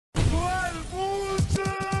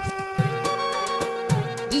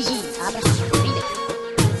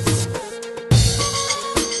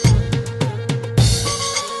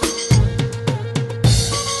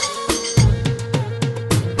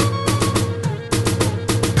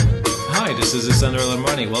This is Isandar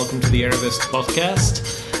Al-Amrani. Welcome to the Arabist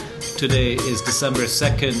Podcast. Today is December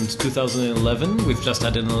 2nd, 2011. We've just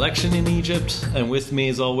had an election in Egypt. And with me,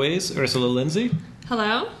 as always, Ursula Lindsay.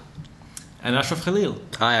 Hello. And Ashraf Khalil.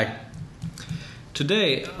 Hi.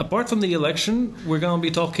 Today, apart from the election, we're going to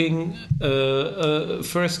be talking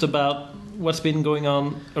first about what's been going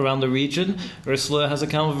on around the region. Ursula has a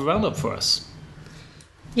kind of roundup for us.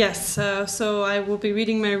 Yes, so I will be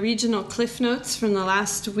reading my regional Cliffnotes from the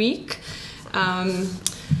last week.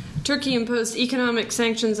 Turkey imposed economic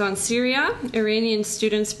sanctions on Syria. Iranian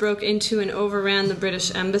students broke into and overran the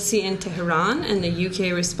British embassy in Tehran, and the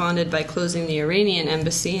UK responded by closing the Iranian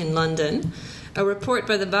embassy in London. A report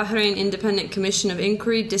by the Bahrain Independent Commission of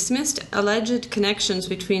Inquiry dismissed alleged connections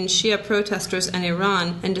between Shia protesters and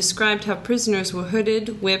Iran and described how prisoners were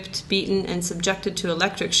hooded, whipped, beaten, and subjected to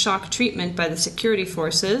electric shock treatment by the security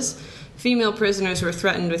forces. Female prisoners were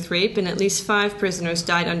threatened with rape, and at least 5 prisoners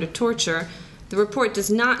died under torture. The report does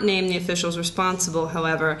not name the officials responsible,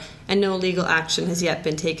 however, and no legal action has yet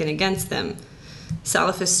been taken against them.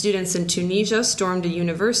 Salafist students in Tunisia stormed a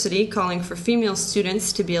university, calling for female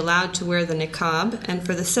students to be allowed to wear the niqab and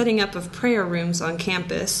for the setting up of prayer rooms on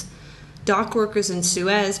campus. Dock workers in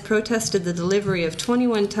Suez protested the delivery of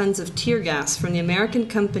 21 tons of tear gas from the American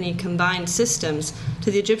company Combined Systems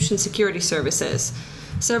to the Egyptian security services.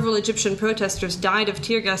 Several Egyptian protesters died of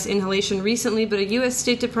tear gas inhalation recently, but a U.S.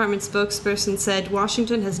 State Department spokesperson said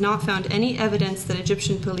Washington has not found any evidence that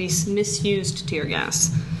Egyptian police misused tear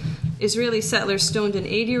gas. Israeli settlers stoned an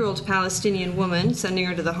 80-year-old Palestinian woman, sending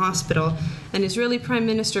her to the hospital, and Israeli Prime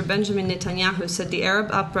Minister Benjamin Netanyahu said the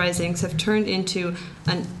Arab uprisings have turned into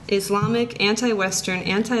an Islamic, anti-Western,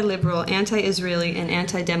 anti-liberal, anti-Israeli, and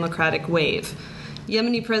anti-democratic wave.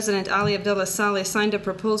 Yemeni President Ali Abdullah Saleh signed a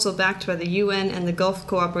proposal backed by the UN and the Gulf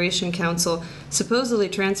Cooperation Council, supposedly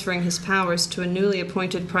transferring his powers to a newly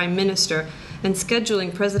appointed prime minister and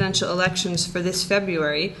scheduling presidential elections for this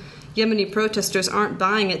February. Yemeni protesters aren't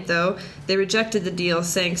buying it, though. They rejected the deal,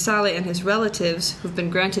 saying Saleh and his relatives, who've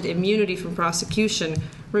been granted immunity from prosecution,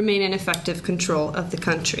 remain in effective control of the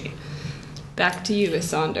country. Back to you,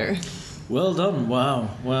 Isandar. Well done.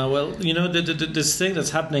 Wow. Well, you know, this thing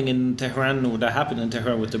that's happening in Tehran, or that happened in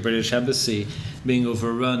Tehran with the British embassy being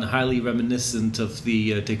overrun, highly reminiscent of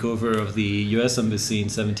the takeover of the U.S. embassy in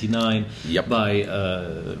 1979 by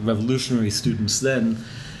revolutionary students then.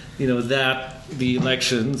 You know, that, the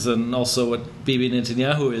elections, and also what Bibi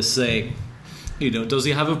Netanyahu is saying, you know, does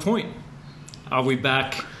he have a point? Are we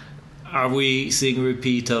back? Are we seeing a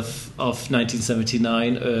repeat of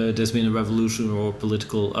 1979? There's been a revolution or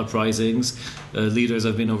political uprisings. Leaders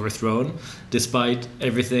have been overthrown, despite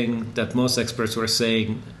everything that most experts were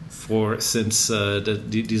saying since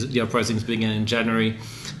the uprisings began in January,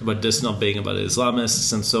 about this not being about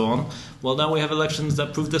Islamists and so on. Well, now we have elections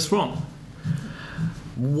that prove this wrong.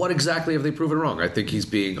 What exactly have they proven wrong? I think he's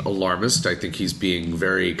being alarmist. I think he's being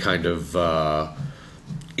very kind of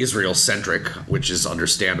Israel-centric, which is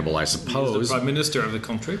understandable, I suppose. He's the prime minister of the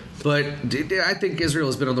country. But I think Israel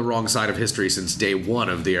has been on the wrong side of history since day one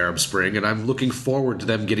of the Arab Spring, and I'm looking forward to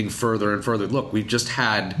them getting further and further. Look, we've just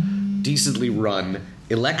had decently run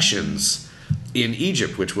elections in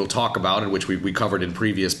Egypt, which we'll talk about and which we covered in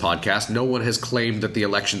previous podcasts. No one has claimed that the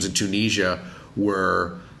elections in Tunisia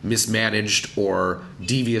were mismanaged or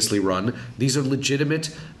deviously run. These are legitimate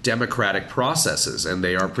democratic processes, and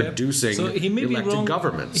they are producing elected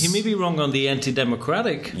governments. He may be wrong on the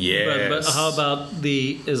anti-democratic, yes. but how about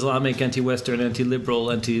the Islamic, anti-Western, anti-liberal,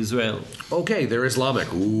 anti-Israel? Okay, they're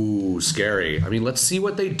Islamic. Ooh, scary. I mean, let's see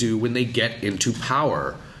what they do when they get into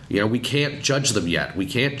power. You know, we can't judge them yet. We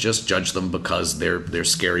can't just judge them because they're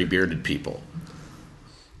scary bearded people.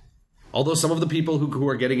 Although some of the people who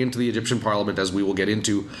are getting into the Egyptian parliament, as we will get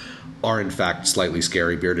into, are in fact slightly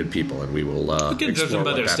scary bearded people, and we will you can judge them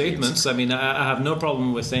by their statements. I mean, I have no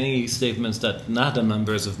problem with any statements that NADA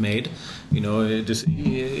members have made. You know,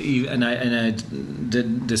 and I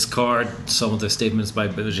did discard some of the statements by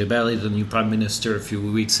Jebeli, the new prime minister, a few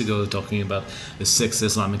weeks ago, talking about the 6th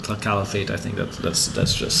Islamic Caliphate. I think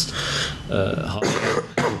that's just hot.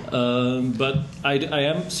 But I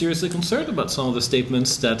am seriously concerned about some of the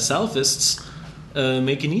statements that Salafists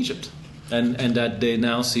make in Egypt, and that they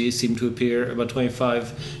now seem to appear about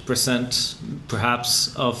 25%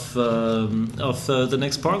 perhaps of the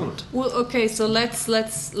next parliament. Well, okay, so let's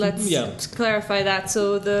clarify that.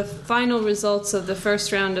 So the final results of the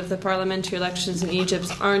first round of the parliamentary elections in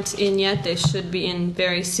Egypt aren't in yet. They should be in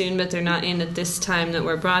very soon, but they're not in at this time that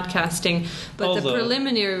we're broadcasting. But the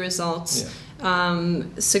preliminary results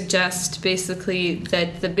suggest basically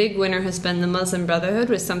that the big winner has been the Muslim Brotherhood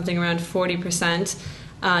with something around 40%.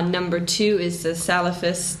 Number 2 is the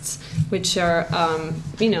Salafists, which are,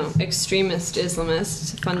 extremist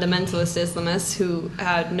Islamists, fundamentalist Islamists who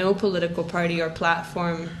had no political party or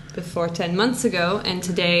platform before 10 months ago, and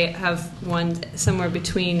today have won somewhere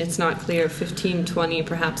between, it's not clear, 15, 20,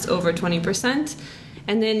 perhaps over 20%.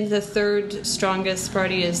 And then the third strongest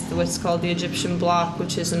party is what's called the Egyptian Bloc,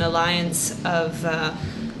 which is an alliance of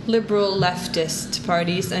liberal leftist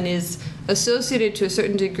parties and is associated to a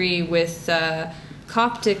certain degree with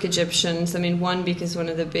Coptic Egyptians. I mean, one, because one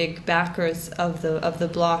of the big backers of the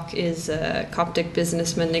bloc is Coptic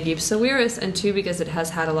businessman Naguib Sawiris, and two, because it has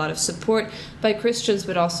had a lot of support by Christians,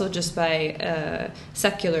 but also just by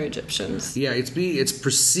secular Egyptians. Yeah, it's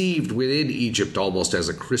perceived within Egypt almost as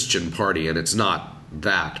a Christian party, and it's not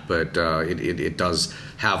that, but it does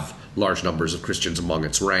have large numbers of Christians among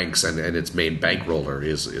its ranks, and its main bankroller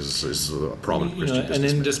is a prominent Christian businessman.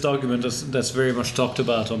 And in this document that's very much talked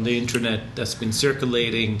about on the internet, that's been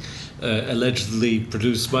circulating, allegedly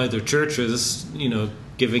produced by their churches,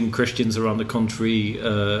 giving Christians around the country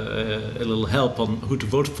a little help on who to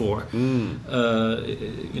vote for.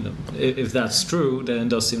 If that's true, then it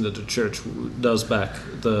does seem that the church does back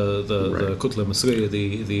the Kutla Masriya,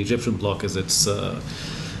 the Egyptian bloc, as its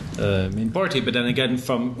main party. But then again,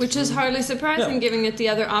 which is hardly surprising, given that the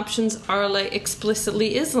other options are like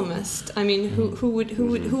explicitly Islamist. I mean, who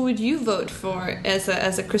would you vote for as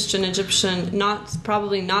a Christian Egyptian?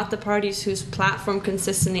 Probably not the parties whose platform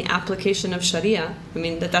consists in the application of Sharia. I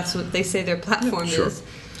mean, that's what they say their platform is.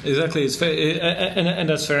 Exactly, it's fair, and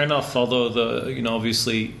that's fair enough. Although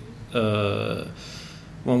obviously.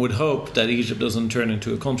 One would hope that Egypt doesn't turn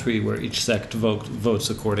into a country where each sect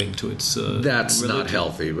votes according to its That's religion. not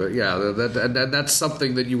healthy, but yeah, that's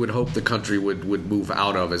something that you would hope the country would move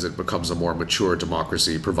out of as it becomes a more mature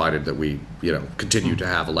democracy, provided that we continue to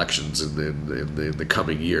have elections in the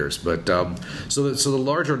coming years. But so the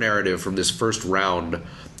larger narrative from this first round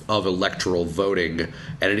of electoral voting,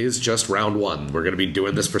 and it is just round one. We're going to be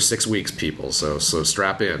doing this for 6 weeks, people, so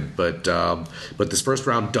strap in. But this first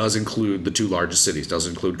round does include the two largest cities, does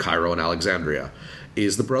include Cairo and Alexandria.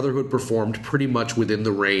 Is the Brotherhood performed pretty much within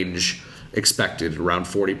the range expected, around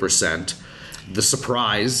 40%. The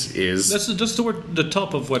surprise is... That's toward the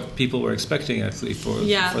top of what people were expecting, actually, for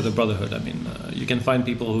the Brotherhood. I mean, you can find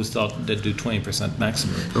people who thought they'd do 20%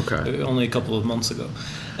 maximum only a couple of months ago.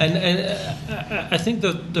 And I think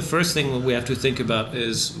the first thing we have to think about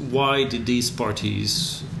is, why did these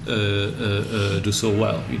parties do so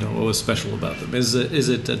well? What was special about them? Is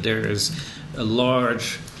it that there is a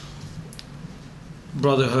large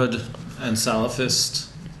Brotherhood and Salafist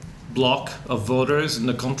bloc of voters in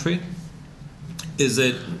the country? Is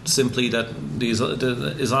it simply that the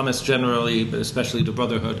Islamists generally, but especially the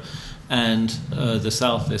Brotherhood and the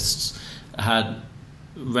Salafists,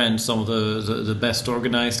 ran some of the best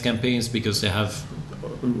organized campaigns because they have,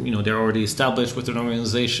 they're already established with an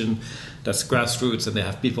organization that's grassroots, and they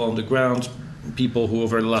have people on the ground, people who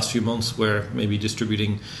over the last few months were maybe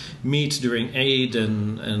distributing meat during Eid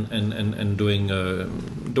and doing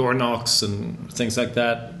door knocks and things like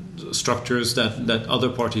that, structures that other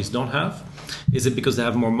parties don't have? Is it because they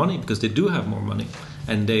have more money? Because they do have more money,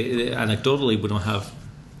 and they anecdotally we don't have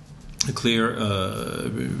a clear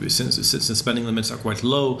since spending limits are quite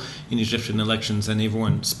low in Egyptian elections, and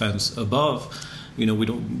everyone spends above. We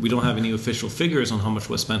don't have any official figures on how much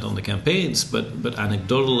was spent on the campaigns, but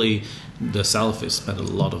anecdotally, the Salafists spent a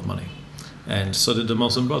lot of money, and so did the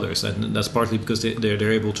Muslim Brothers, and that's partly because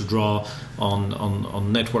they're able to draw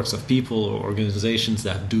on networks of people or organizations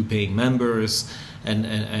that do paying members.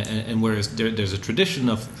 And whereas there's a tradition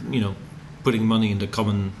of putting money in the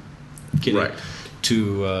common kitty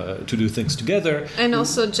to do things together, and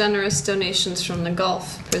also generous donations from the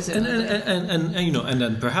Gulf, presumably, and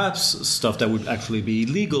then perhaps stuff that would actually be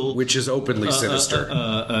illegal, which is openly sinister.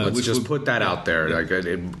 Let's just put that out there.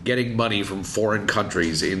 Like, getting money from foreign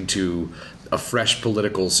countries into a fresh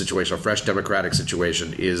political situation, a fresh democratic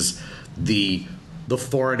situation, is the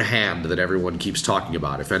foreign hand that everyone keeps talking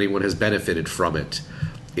about. If anyone has benefited from it,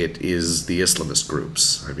 it is the Islamist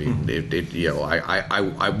groups. I mean,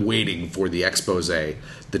 I'm waiting for the expose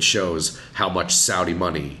that shows how much Saudi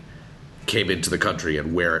money came into the country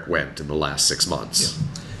and where it went in the last 6 months. Yeah.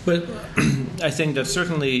 But I think that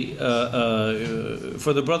certainly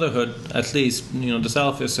for the Brotherhood, at least, the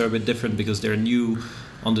Salafists are a bit different because they're new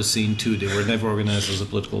on the scene too. They were never organized as a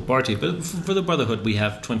political party. But for the Brotherhood, we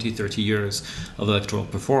have 20, 30 years of electoral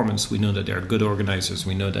performance. We know that they're good organizers.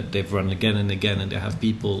 We know that they've run again and again, and they have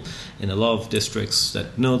people in a lot of districts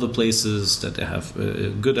that know the places, that they have a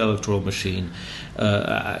good electoral machine.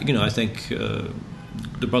 I think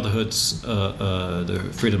the Brotherhood's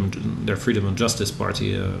their Freedom and Justice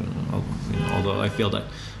Party. Although I feel that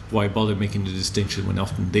why bother making the distinction when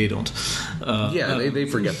often they don't? They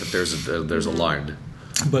forget that there's a line.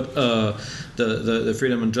 But the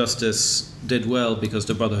Freedom and Justice did well because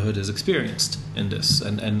the Brotherhood is experienced in this,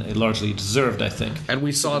 and it largely deserved, I think. And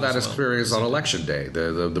we saw that experience on election day.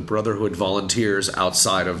 The Brotherhood volunteers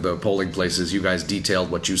outside of the polling places. You guys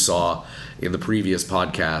detailed what you saw in the previous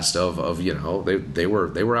podcast they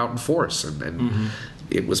were out in force, and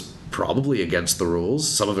it was probably against the rules.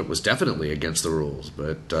 Some of it was definitely against the rules,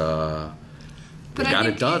 but they got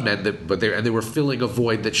it done, they were filling a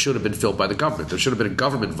void that should have been filled by the government. There should have been a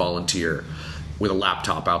government volunteer with a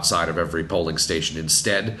laptop outside of every polling station.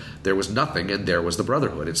 Instead, there was nothing, and there was the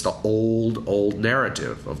Brotherhood. It's the old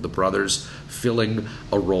narrative of the brothers filling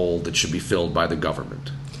a role that should be filled by the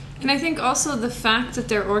government. And I think also the fact that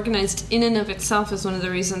they're organized in and of itself is one of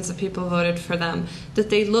the reasons that people voted for them.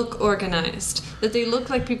 That they look organized. That they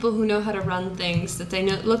look like people who know how to run things. That they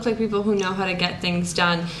look like people who know how to get things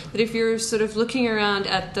done. That if you're sort of looking around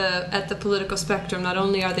at the political spectrum, not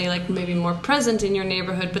only are they like maybe more present in your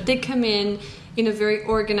neighborhood, but they come in a very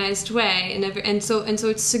organized way, and so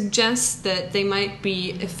it suggests that they might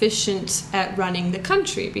be efficient at running the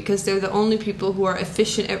country because they're the only people who are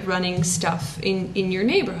efficient at running stuff in your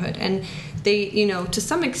neighborhood, and they, to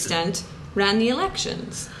some extent, ran the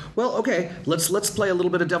elections. Well, okay, let's play a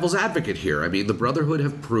little bit of devil's advocate here. I mean, the Brotherhood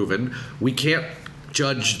have proven we can't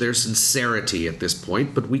judge their sincerity at this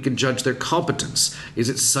point, but we can judge their competence. Is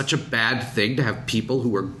it such a bad thing to have people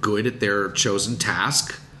who are good at their chosen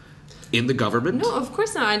task in the government? No, of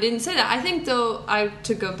course not. I didn't say that. I think, though,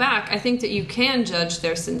 to go back, I think that you can judge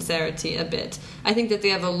their sincerity a bit. I think that they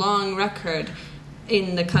have a long record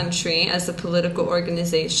in the country as a political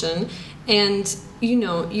organization, and,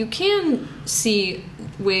 you can see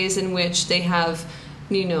ways in which they have,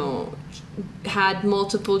 had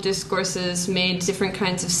multiple discourses, made different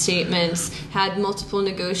kinds of statements, had multiple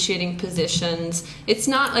negotiating positions. It's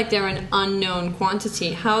not like they're an unknown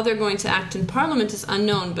quantity. How they're going to act in Parliament is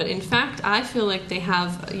unknown, but in fact, I feel like they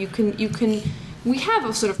have. We have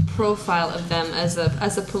a sort of profile of them as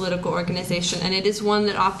a political organization, and it is one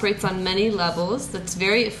that operates on many levels. That's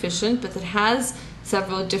very efficient, but that has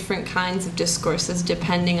several different kinds of discourses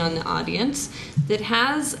depending on the audience. That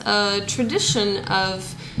has a tradition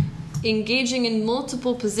of engaging in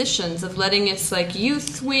multiple positions, of letting its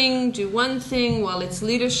youth wing do one thing while its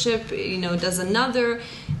leadership does another.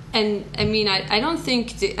 And I mean, I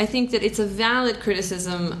think that it's a valid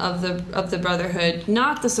criticism of the Brotherhood,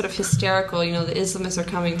 not the sort of hysterical, the Islamists are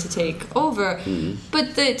coming to take over,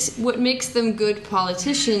 but that what makes them good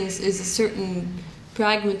politicians is a certain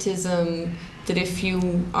pragmatism that if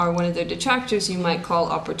you are one of their detractors, you might call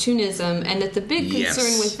opportunism, and that the big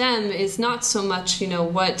concern with them is not so much,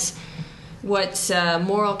 what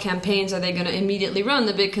moral campaigns are they going to immediately run.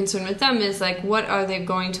 The big concern with them is what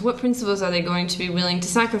principles are they going to be willing to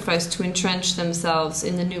sacrifice to entrench themselves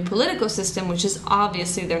in the new political system, which is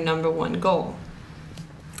obviously their number one goal.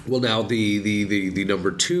 Well, now the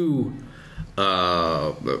number two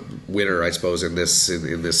winner, I suppose, in this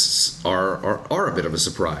are a bit of a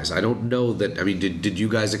surprise. I don't know that. I mean, did you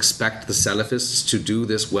guys expect the Salafists to do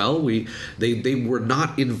this well? They were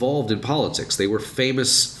not involved in politics. They were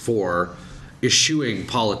famous for eschewing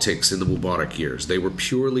politics in the Mubarak years. They were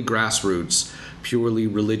purely grassroots, purely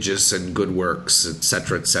religious and good works,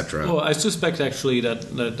 etc., etc. Well, I suspect actually that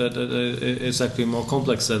it's actually more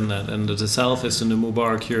complex than that, and that the Salafists in the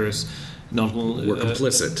Mubarak years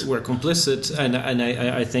were complicit. and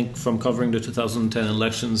I think from covering the 2010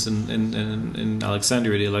 elections in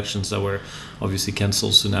Alexandria, the elections that were obviously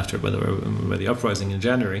cancelled soon after by the uprising in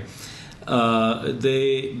January,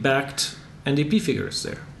 they backed NDP figures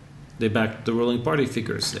there. They backed the ruling party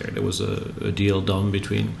figures there. There was a deal done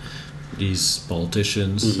between these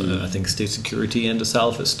politicians, I think state security, and the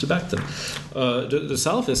Salafists to back them. The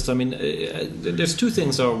Salafists, I mean, there's two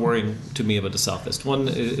things that are worrying to me about the Salafists. One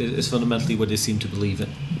is fundamentally what they seem to believe in.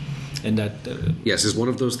 And that yes, is one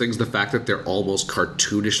of those things the fact that they're almost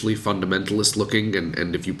cartoonishly fundamentalist looking,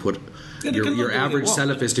 and if you put your average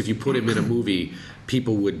Salafist, if you put him in a movie,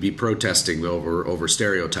 people would be protesting over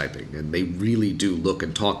stereotyping, and they really do look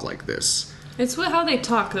and talk like this. It's how they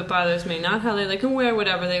talk that bothers me, not how they can wear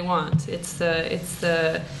whatever they want. It's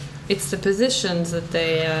the positions that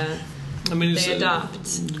they adopt.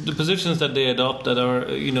 The positions that they adopt that are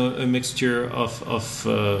a mixture of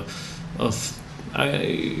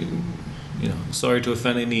sorry to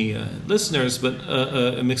offend any listeners, but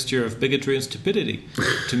a mixture of bigotry and stupidity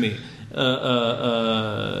to me.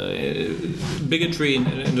 bigotry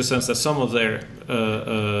in the sense that some of their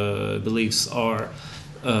beliefs are,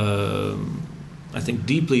 I think,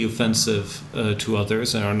 deeply offensive to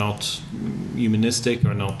others and are not humanistic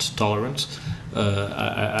or not tolerant.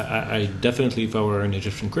 I definitely, if I were an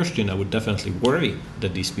Egyptian Christian, I would definitely worry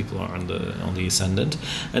that these people are on the ascendant.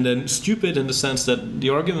 And then stupid in the sense that the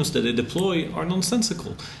arguments that they deploy are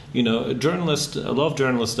nonsensical. You know, a lot of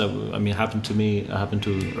journalists that happened to me, happened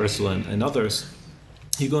to Ursula and others.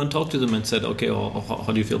 You go and talk to them and said, okay, well,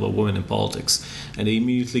 how do you feel about women in politics? And they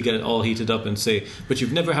immediately get all heated up and say, but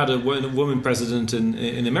you've never had a woman president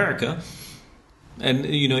in America. And,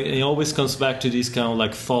 you know, it always comes back to these kind of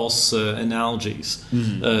like false analogies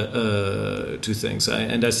to things.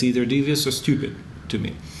 And I see they're devious or stupid to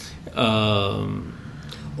me.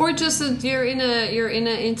 Or just that you're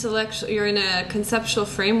in a conceptual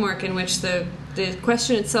framework in which the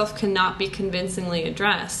question itself cannot be convincingly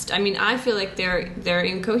addressed. I mean, I feel like they're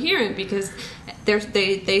incoherent because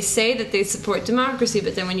they say that they support democracy,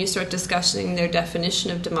 but then when you start discussing their definition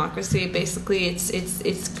of democracy, basically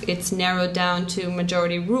it's narrowed down to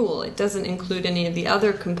majority rule. It doesn't include any of the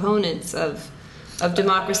other components of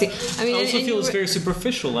democracy. I mean, I also feel it's very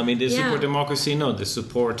superficial. I mean, they support democracy. No, they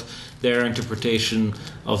support their interpretation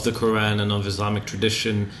of the Quran and of Islamic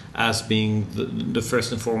tradition as being the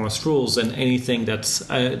first and foremost rules, and anything that's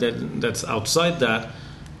outside that,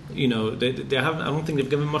 you know, they haven't. I don't think they've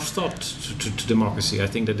given much thought to democracy. I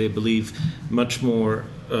think that they believe much more.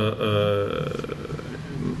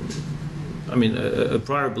 A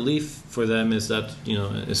prior belief for them is that, you know,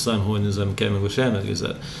 Islam is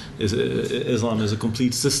a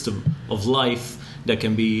complete system of life that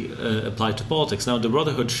can be applied to politics. Now, the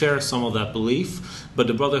Brotherhood shares some of that belief, but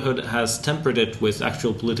the Brotherhood has tempered it with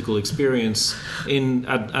actual political experience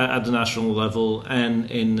at the national level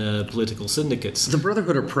and in political syndicates. The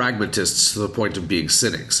Brotherhood are pragmatists to the point of being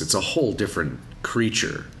cynics. It's a whole different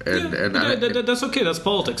creature, that's okay. That's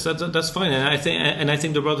politics. That's fine. And I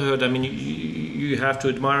think the Brotherhood. I mean, you have to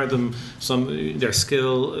admire them. Their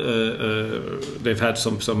skill. They've had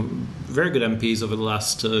some very good MPs over the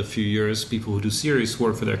last few years. People who do serious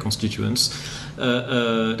work for their constituents.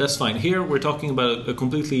 That's fine. Here we're talking about a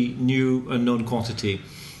completely new, unknown quantity,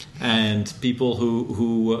 and people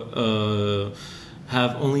who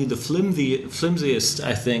have only the flimsiest,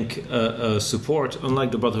 I think, support, unlike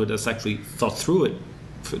the Brotherhood that's actually thought through it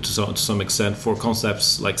to some extent for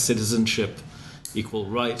concepts like citizenship, equal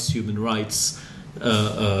rights, human rights,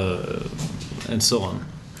 and so on.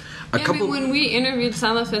 When we interviewed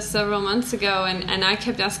Salafists several months ago, and I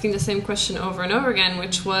kept asking the same question over and over again,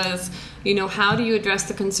 which was, you know, how do you address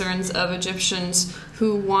the concerns of Egyptians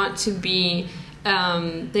who want to be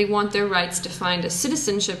they want their rights defined as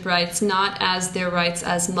citizenship rights, not as their rights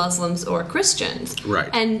as Muslims or Christians. Right.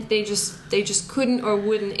 And they just couldn't or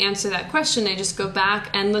wouldn't answer that question. They just go back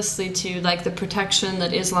endlessly to like the protection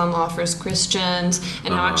that Islam offers Christians,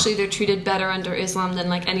 and how actually they're treated better under Islam than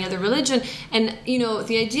like any other religion. And, you know,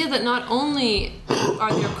 the idea that not only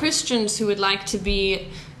are there Christians who would like to be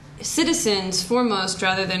citizens foremost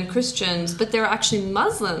rather than Christians, but there are actually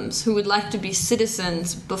Muslims who would like to be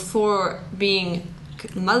citizens before being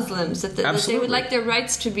Muslims, that they would like their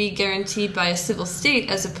rights to be guaranteed by a civil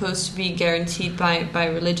state as opposed to be guaranteed by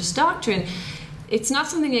religious doctrine. It's not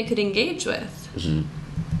something they could engage with.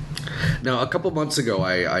 Mm-hmm. Now, a couple months ago,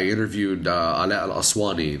 I interviewed Ala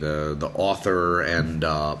al-Aswani, the author and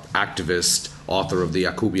activist, author of the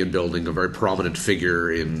Yaqubian Building, a very prominent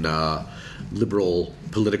figure in liberal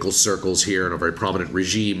political circles here and a very prominent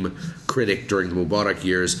regime critic during the Mubarak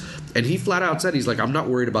years. And he flat out said, he's like, I'm not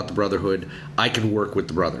worried about the Brotherhood. I can work with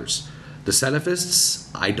the brothers. The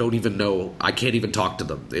Salafists, I don't even know. I can't even talk to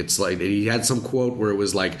them. It's like, he had some quote where it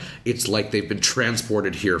was like, it's like they've been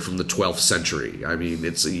transported here from the 12th century. I mean,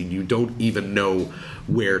 you don't even know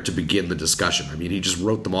where to begin the discussion. I mean, he just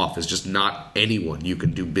wrote them off as just not anyone you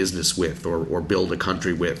can do business with or build a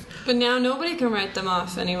country with. But now nobody can write them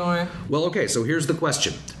off anymore. Well, okay, so here's the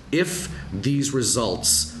question. If these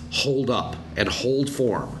results hold up and hold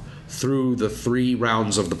form through the 3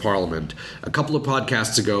 rounds of the parliament, a couple of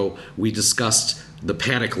podcasts ago, we discussed the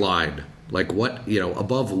panic line. Like what, you know,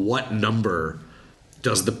 above what number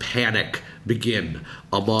does the panic begin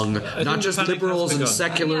among not just liberals and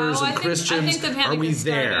seculars and Christians? Are we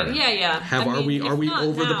there? Are we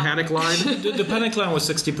over the panic line? The panic line was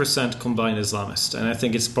 60% combined Islamist, and I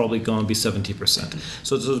think it's probably going to be 70%.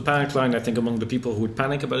 So the panic line, I think, among the people who would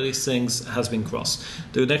panic about these things has been crossed.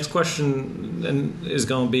 The next question is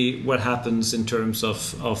going to be what happens in terms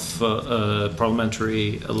of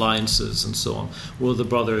parliamentary alliances and so on. Will the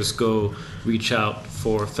brothers go reach out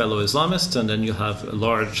for fellow Islamists, and then you'll have a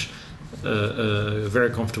large a very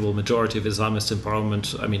comfortable majority of Islamists in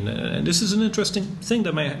parliament. I mean, and this is an interesting thing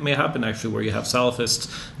that may happen actually, where you have Salafist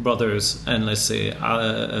brothers and let's say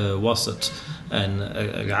Wasat and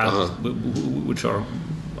which are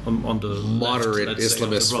on the moderate left,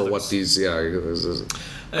 Islamists for what these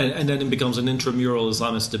and then it becomes an intramural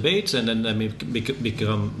Islamist debate, and then they may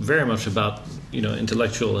become very much about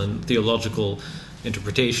intellectual and theological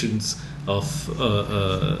interpretations of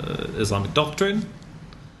Islamic doctrine,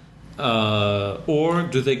 or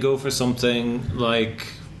do they go for something like,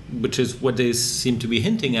 which is what they seem to be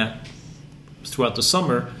hinting at throughout the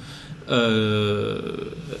summer,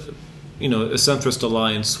 a centrist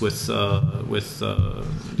alliance with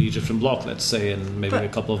the Egyptian bloc, let's say, and maybe a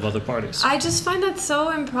couple of other parties. I just find that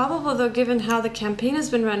so improbable, though, given how the campaign has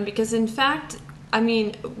been run, because in fact, I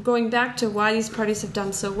mean, going back to why these parties have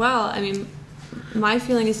done so well, I mean, my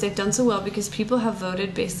feeling is they've done so well because people have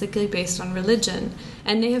voted basically based on religion,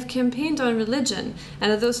 and they have campaigned on religion.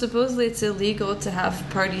 And although supposedly it's illegal to have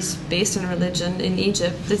parties based on religion in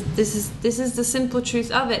Egypt, this is the simple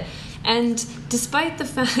truth of it. And despite the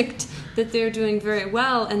fact that they're doing very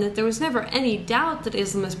well, and that there was never any doubt that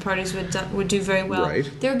Islamist parties would do very well, right,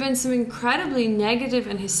 there have been some incredibly negative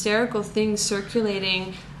and hysterical things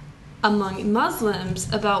circulating among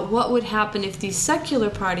Muslims about what would happen if these secular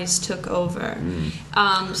parties took over.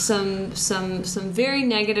 Some very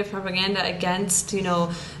negative propaganda against,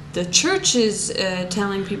 the churches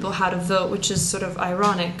telling people how to vote, which is sort of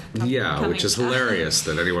ironic. Yeah, which is hilarious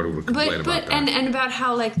that anyone would complain about that. And about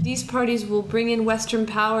how, like, these parties will bring in Western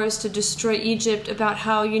powers to destroy Egypt, about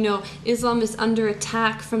how, Islam is under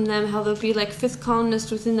attack from them, how they'll be like fifth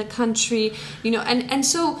colonists within the country, and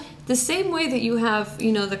so the same way that you have,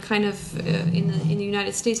 the kind of, in the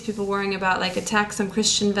United States, people worrying about, like, attacks on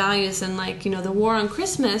Christian values and, like, the war on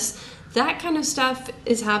Christmas, that kind of stuff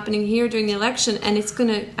is happening here during the election, and it's going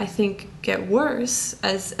to, I think, get worse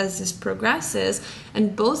as this progresses.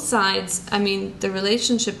 And both sides, I mean, the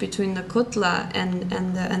relationship between the Kutla and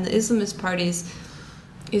the Islamist parties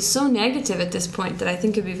is so negative at this point that I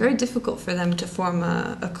think it'd be very difficult for them to form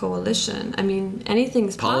a coalition. I mean,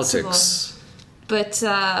 anything's possible. But,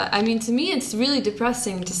 I mean, to me, it's really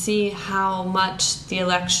depressing to see how much the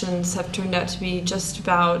elections have turned out to be just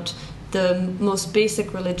about the most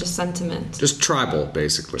basic religious sentiment. Just tribal,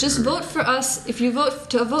 basically. Just vote for us. If you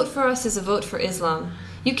vote for us is a vote for Islam.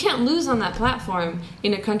 You can't lose on that platform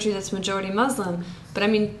in a country that's majority Muslim. But I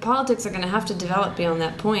mean, politics are going to have to develop beyond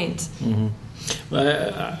that point. Mm-hmm.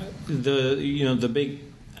 The big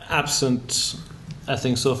absent, I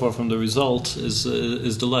think, so far from the result is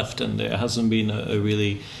the left, and there hasn't been a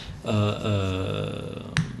really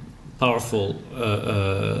powerful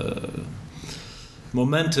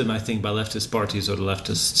momentum, I think, by leftist parties or the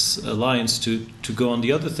leftist alliance to go on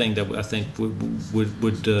the other thing that I think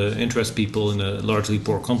would interest people in a largely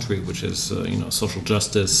poor country, which is social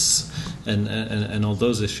justice and all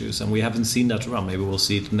those issues. And we haven't seen that around. Maybe we'll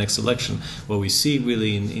see it in the next election. What we see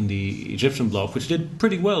really in the Egyptian bloc, which did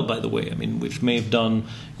pretty well, by the way. I mean, which may have done,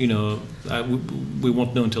 we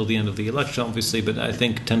won't know until the end of the election, obviously, but I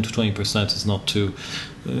think 10 to 20% is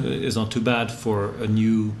not too bad for a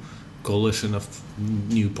new coalition of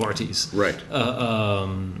new parties, right? But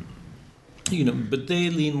they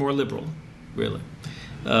lean more liberal, really.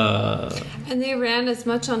 And they ran as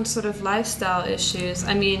much on sort of lifestyle issues.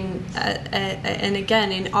 I mean, and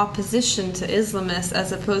again, in opposition to Islamists,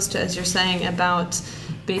 as opposed to, as you're saying, about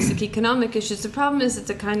basic economic issues. The problem is that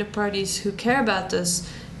the kind of parties who care about those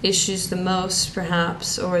issues the most,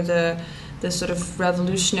 perhaps, or the sort of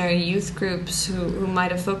revolutionary youth groups who might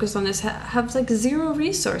have focused on this have like zero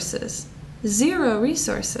resources.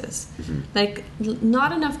 Mm-hmm. Like,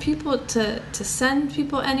 not enough people to send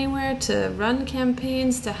people anywhere, to run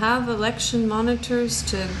campaigns, to have election monitors,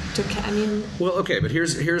 well, okay, but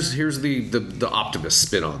here's the optimist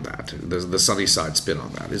spin on that, the sunny side spin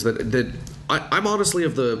on that, is that I'm honestly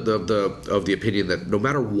of the opinion that no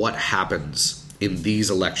matter what happens in these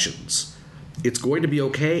elections, it's going to be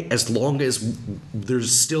okay as long as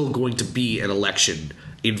there's still going to be an election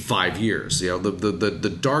in 5 years.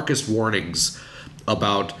 The darkest warnings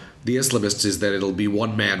about the Islamists is that it'll be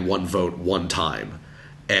one man, one vote, one time,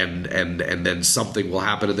 and then something will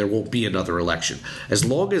happen and there won't be another election. As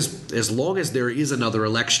long as there is another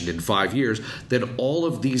election in 5 years, then all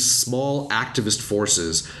of these small activist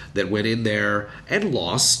forces that went in there and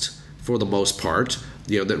lost for the most part,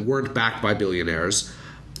 that weren't backed by billionaires,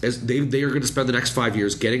 as they are going to spend the next 5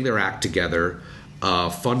 years getting their act together,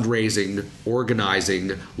 fundraising,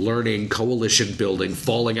 organizing, learning, coalition building,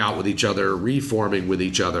 falling out with each other, reforming with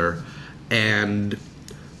each other, and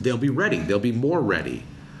they'll be ready. They'll be more ready.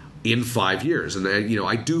 in 5 years. And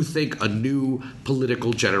I do think a new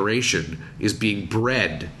political generation is being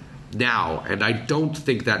bred now, and I don't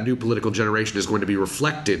think that new political generation is going to be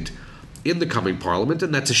reflected in the coming parliament,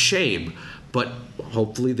 and that's a shame. But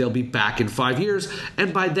hopefully they'll be back in 5 years,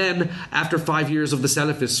 and by then, after 5 years of the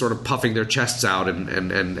Salafists sort of puffing their chests out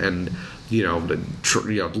and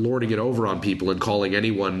lording it over on people and calling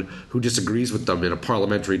anyone who disagrees with them in a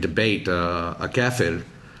parliamentary debate a kafir,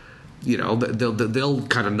 they'll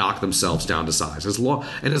kind of knock themselves down to size. As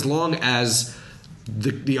long as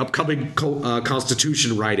the upcoming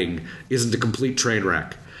constitution writing isn't a complete train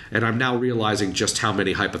wreck. And I'm now realizing just how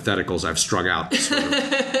many hypotheticals I've strung out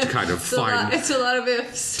to kind of it's a lot of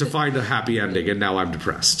ifs. To find a happy ending, and now I'm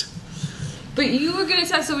depressed. But you were going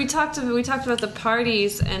to talk. So we talked about the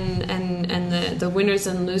parties and the winners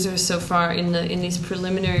and losers so far in these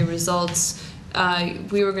preliminary results.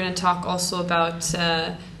 We were going to talk also about,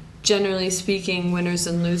 generally speaking, winners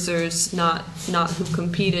and losers, not who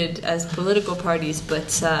competed as political parties,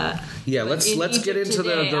 but. Let's get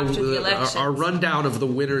into our rundown of the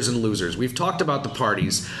winners and losers. We've talked about the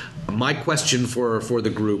parties. My question for the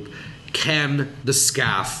group: can the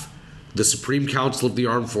SCAF, the Supreme Council of the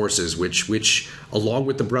Armed Forces, which along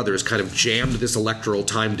with the brothers kind of jammed this electoral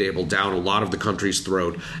timetable down a lot of the country's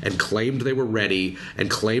throat and claimed they were ready and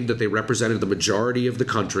claimed that they represented the majority of the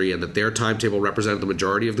country and that their timetable represented the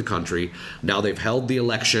majority of the country. Now they've held the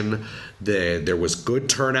election. There was good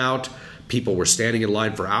turnout. People were standing in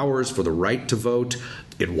line for hours for the right to vote.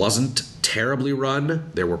 It wasn't terribly run.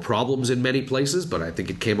 There were problems in many places, but I think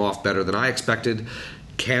it came off better than I expected.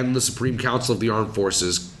 Can the Supreme Council of the Armed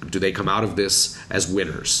Forces, do they come out of this as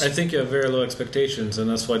winners? I think you have very low expectations, and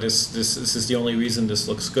that's why this is the only reason this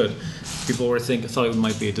looks good. People thought it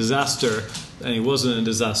might be a disaster, and it wasn't a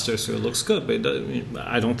disaster, so it looks good. But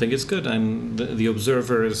I don't think it's good. And the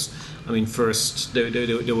observers, first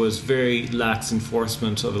there was very lax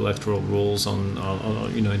enforcement of electoral rules on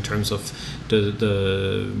in terms of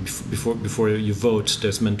the before you vote.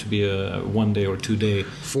 There's meant to be a 1 day or 2 day,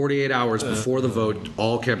 48 hours before the vote.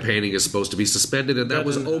 All campaigning is supposed to be suspended, and that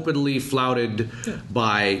was openly flouted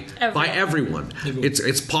by everyone.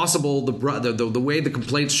 It's possible the way the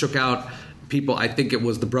complaints shook out. People, I think it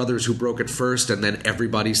was the brothers who broke it first, and then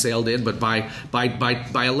everybody sailed in. But by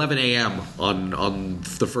 11 a.m. on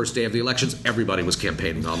the first day of the elections, everybody was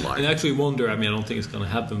campaigning online. And I actually wonder. I don't think it's going to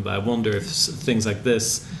happen, but I wonder if things like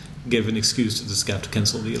this give an excuse to the SCAF to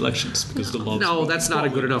cancel the elections because the law. No, that's not a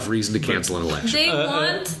good enough reason to cancel an election. They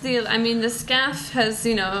want the SCAF has,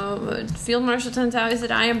 Field Marshal Tantawi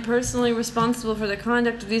said, "I am personally responsible for the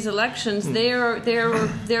conduct of these elections." They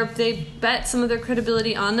bet some of their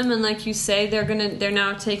credibility on them, and like you say, they're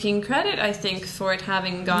now taking credit, I think, for it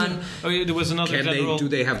having gone. There was another general. Do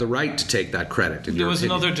they have the right to take that credit? There was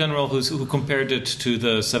another general who compared it to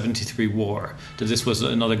the 73 war. That this was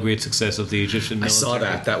another great success of the Egyptian military. I saw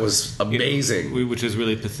that. That was amazing. Which is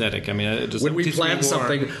really pathetic. When we planned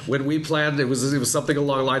something, it was something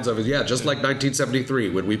along the lines of it. Yeah, just like 1973,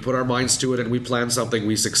 when we put our minds to it and we plan something,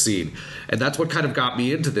 we succeed. And that's what kind of got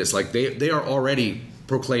me into this. Like they are already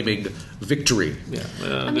proclaiming victory. Yeah.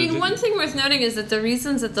 One thing worth noting is that the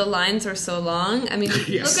reasons that the lines are so long,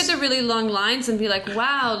 yes. Look at the really long must and be like,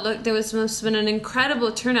 wow, look, must have been an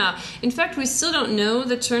incredible turnout. In fact, we still don't know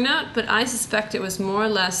the turnout, but I suspect it was more or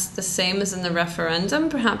less the same as in the referendum,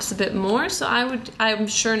 perhaps a bit more. So I'm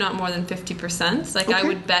sure not more than 50%. Okay. I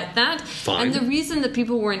would bet that. Fine. And the reason that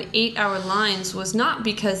people were in 8-hour lines was not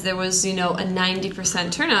because there was, a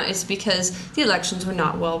 90% turnout. It's because the elections were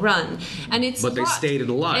not well run. And But they stayed in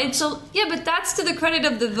the line. But that's to the credit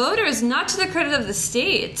of the voters, not to the credit of the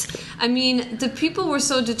state. The people were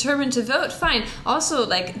so determined to vote. Fine. Also,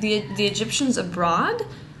 the Egyptians abroad,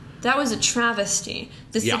 that was a travesty.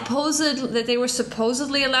 That they were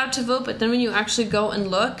supposedly allowed to vote, but then when you actually go and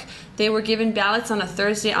look, they were given ballots on a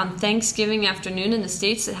Thursday on Thanksgiving afternoon in the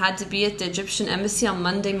States. It had to be at the Egyptian embassy on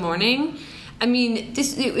Monday morning.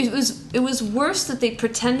 It was worse that they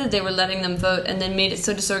pretended they were letting them vote and then made it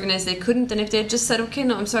so disorganized they couldn't, than if they had just said, okay,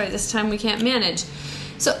 no, I'm sorry, this time we can't manage.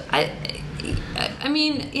 So, I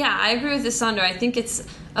agree with Sandra. I think it's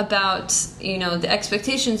about, the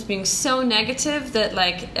expectations being so negative that,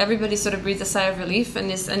 everybody sort of breathes a sigh of relief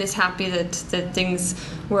and is happy that things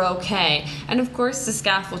were okay. And, of course, the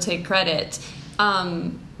SCAF will take credit.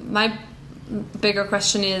 My bigger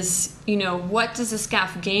question is, what does the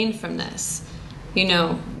SCAF gain from this?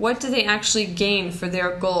 What do they actually gain for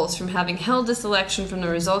their goals from having held this election, from the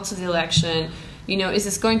results of the election? Is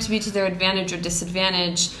this going to be to their advantage or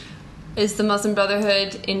disadvantage? Is the Muslim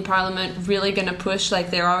Brotherhood in Parliament really going to push,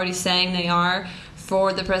 like they're already saying they are,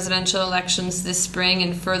 for the presidential elections this spring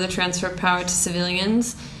and further transfer of power to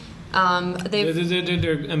civilians?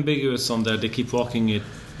 They're ambiguous on that. They keep walking it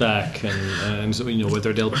back, and so,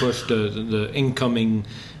 whether they'll push the incoming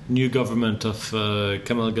new government of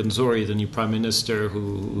Kamal Ganzouri, the new prime minister,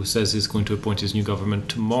 who says he's going to appoint his new government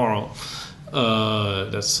tomorrow.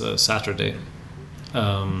 That's Saturday,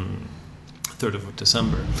 3rd of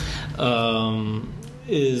December.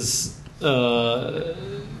 It's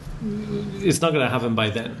not going to happen by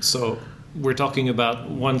then. So we're talking about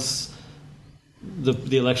once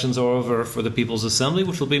the elections are over for the People's Assembly,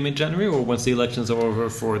 which will be mid-January, or once the elections are over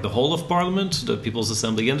for the whole of Parliament, the People's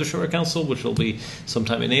Assembly and the Shura Council, which will be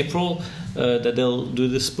sometime in April, that they'll do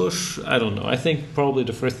this push. I don't know. I think probably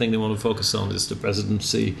the first thing they want to focus on is the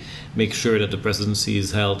presidency, make sure that the presidency is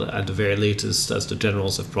held at the very latest, as the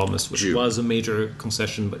generals have promised, which was a major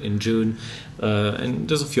concession, but in June. And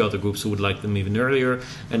there's a few other groups who would like them even earlier.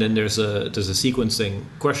 And then there's a sequencing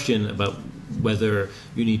question about whether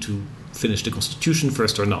you need to finish the constitution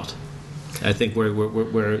first or not. I think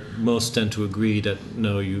where most tend to agree that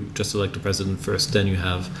no, you just elect the president first, then you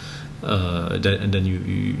have, and then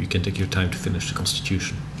you can take your time to finish the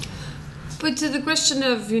constitution. But to the question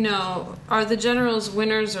of, are the generals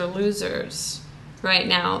winners or losers right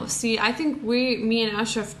now? See, I think me and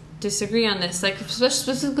Ashraf disagree on this, like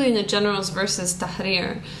specifically in the generals versus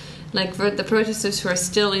Tahrir. Like for the protesters who are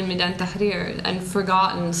still in Maidan Tahrir and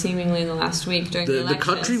forgotten seemingly in the last week during the elections. The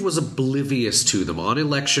country was oblivious to them. On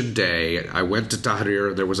election day, I went to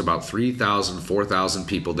Tahrir. There was about 3,000, 4,000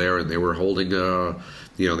 people there, and they were holding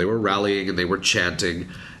they were rallying and they were chanting.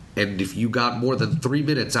 And if you got more than 3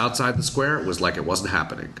 minutes outside the square, it was like it wasn't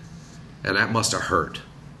happening. And that must have hurt.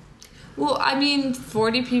 Well,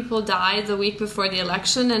 40 people died the week before the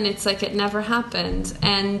election, and it's like it never happened.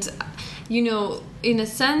 And in a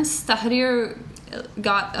sense, Tahrir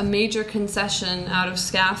got a major concession out of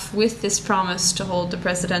SCAF with this promise to hold the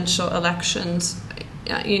presidential elections,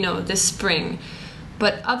 this spring.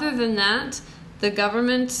 But other than that, the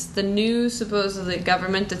government, the new supposedly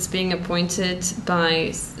government that's being appointed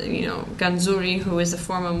by, Ganzouri, who is a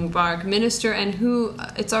former Mubarak minister, and who,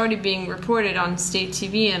 it's already being reported on state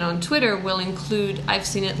TV and on Twitter, will include, I've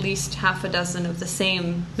seen at least half a dozen of the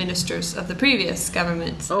same ministers of the previous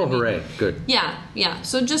government. Oh, hooray. Good. Yeah.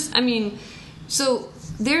 So so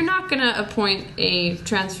they're not going to appoint a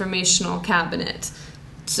transformational cabinet.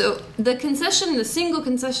 So the single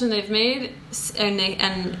concession they've made,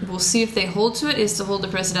 and we'll see if they hold to it, is to hold the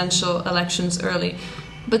presidential elections early.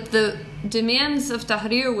 But the demands of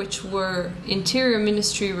Tahrir, which were interior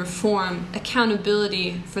ministry reform,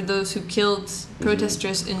 accountability for those who killed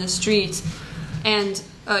protesters in the streets, and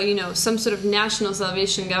some sort of national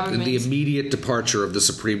salvation government. And the immediate departure of the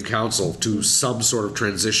Supreme Council to some sort of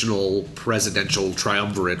transitional presidential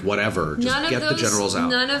triumvirate, whatever. Just get the generals out.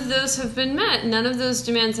 None of those have been met. None of those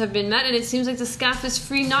demands have been met, and it seems like the SCAF is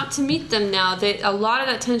free not to meet them now. A lot of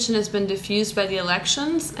that tension has been diffused by the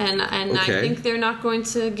elections, and I think they're not going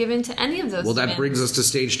to give in to any of those demands. That brings us to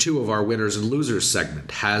stage 2 of our winners and losers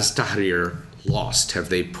segment. Has Tahrir lost? Have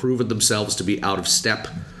they proven themselves to be out of step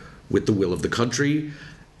with the will of the country?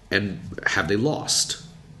 And have they lost?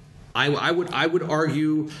 I would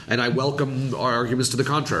argue, and I welcome our arguments to the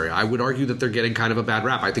contrary, I would argue that they're getting kind of a bad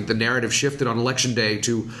rap. I think the narrative shifted on election day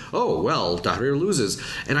to, Tahrir loses.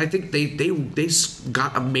 And I think they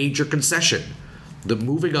got a major concession. The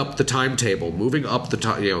moving up the timetable,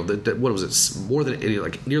 what was it, more than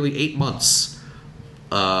nearly 8 months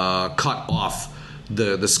cut off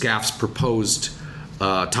the SCAF's proposed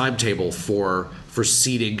timetable for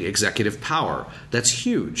ceding executive power. That's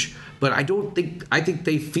huge. But I think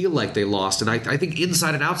they feel like they lost, and I think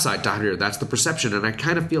inside and outside Tahrir, that's the perception, and I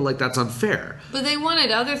kind of feel like that's unfair. But they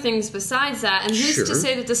wanted other things besides that, and who's to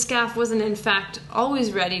say that the SCAF wasn't in fact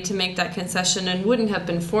always ready to make that concession and wouldn't have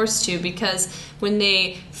been forced to, because when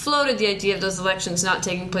they floated the idea of those elections not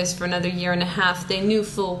taking place for another year and a half, they knew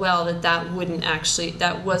full well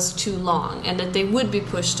that was too long, and that they would be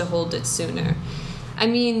pushed to hold it sooner.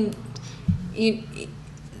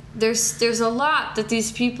 There's a lot that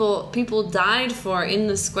these people died for in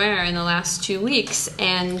the square in the last 2 weeks,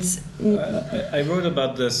 and I wrote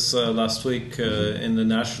about this last week in the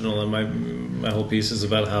National, and my whole piece is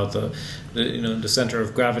about how the center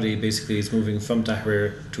of gravity basically is moving from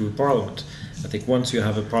Tahrir to Parliament. I think once you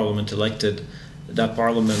have a Parliament elected, that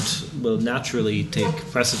Parliament will naturally take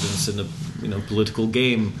precedence in the political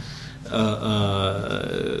game.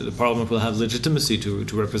 The Parliament will have legitimacy to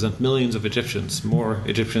represent millions of Egyptians, more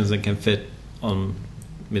Egyptians than can fit on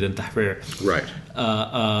Maidan Tahrir. Right.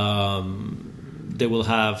 They will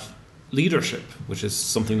have leadership, which is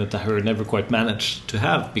something that Tahrir never quite managed to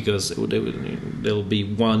have, because they'll be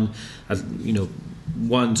one,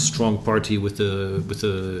 one strong party with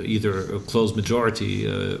either a close majority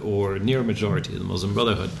or near majority, the Muslim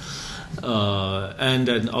Brotherhood, and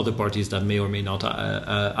then other parties that may or may not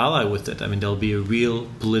ally with it. I mean, there'll be a real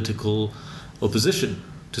political opposition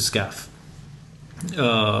to SCAF.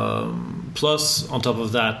 Plus, on top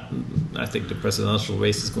of that, I think the presidential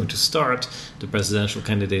race is going to start. The presidential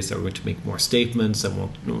candidates are going to make more statements and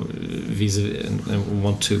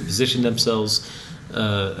want to position themselves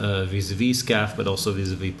vis-a-vis SCAF, but also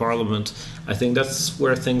vis-a-vis Parliament. I think that's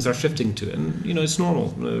where things are shifting to, and it's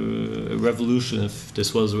normal. A revolution, if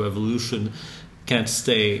this was a revolution, can't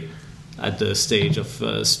stay at the stage of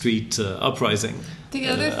street uprising. The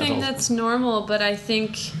other thing that's normal, but I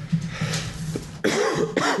think,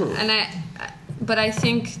 I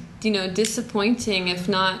think disappointing, if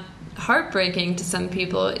not heartbreaking to some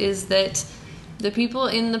people, is that the people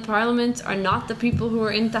in the parliament are not the people who are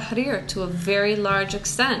in Tahrir to a very large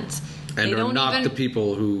extent. And are not the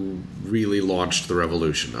people who really launched the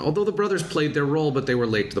revolution. Although the brothers played their role, but they were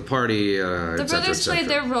late to the party, The brothers played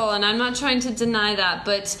their role, and I'm not trying to deny that,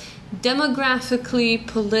 but demographically,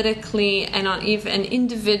 politically, and even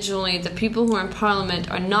individually, the people who are in parliament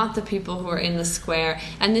are not the people who are in the square.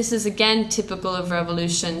 And this is again typical of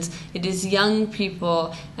revolutions. It is young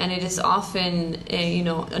people, and it is often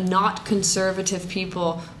not conservative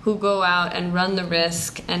people who go out and run the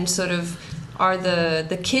risk and sort of are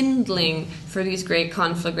the kindling for these great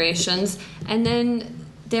conflagrations, and then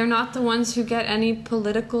they're not the ones who get any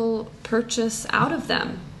political purchase out of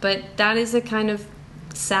them. But that is a kind of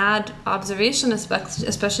sad observation,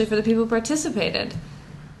 especially for the people who participated.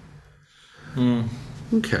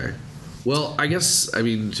 Okay. Well, I guess,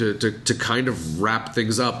 to kind of wrap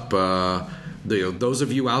things up, those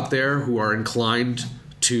of you out there who are inclined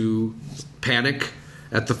to panic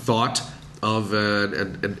at the thought of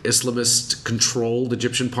an Islamist-controlled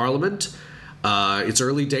Egyptian parliament, it's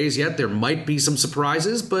early days yet. There might be some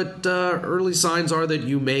surprises, but early signs are that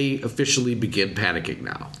you may officially begin panicking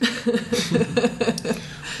now.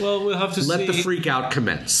 Well, we'll have to Let the freak out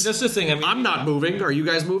commence. That's the thing. I'm not moving. Are you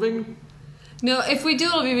guys moving? No, if we do,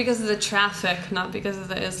 it'll be because of the traffic, not because of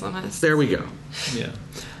the Islamists. There we go. Yeah.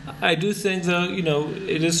 I do think, though,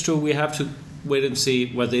 it is true we have to wait and see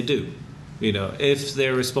what they do. If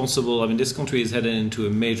they're responsible. This country is heading into a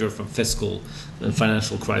major fiscal and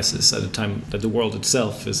financial crisis at a time that the world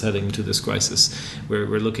itself is heading into this crisis.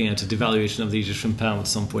 We're looking at a devaluation of the Egyptian pound at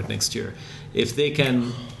some point next year. If they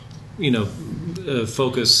can,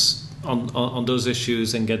 focus on those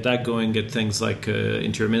issues and get that going, get things like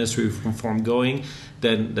interior ministry reform going,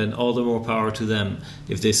 then all the more power to them.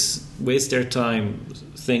 If they waste their time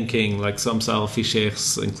thinking like some Salafi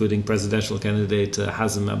sheikhs, including presidential candidate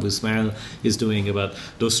Hazem Abu Ismail, is doing about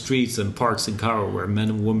those streets and parks in Cairo where men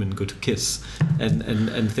and women go to kiss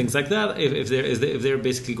and things like that, if they're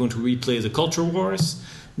basically going to replay the culture wars,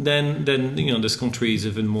 then this country is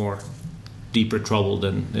even more deeper trouble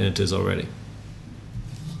than it is already.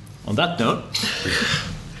 On that note,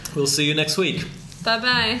 we'll see you next week.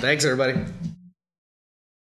 Bye-bye. Thanks, everybody.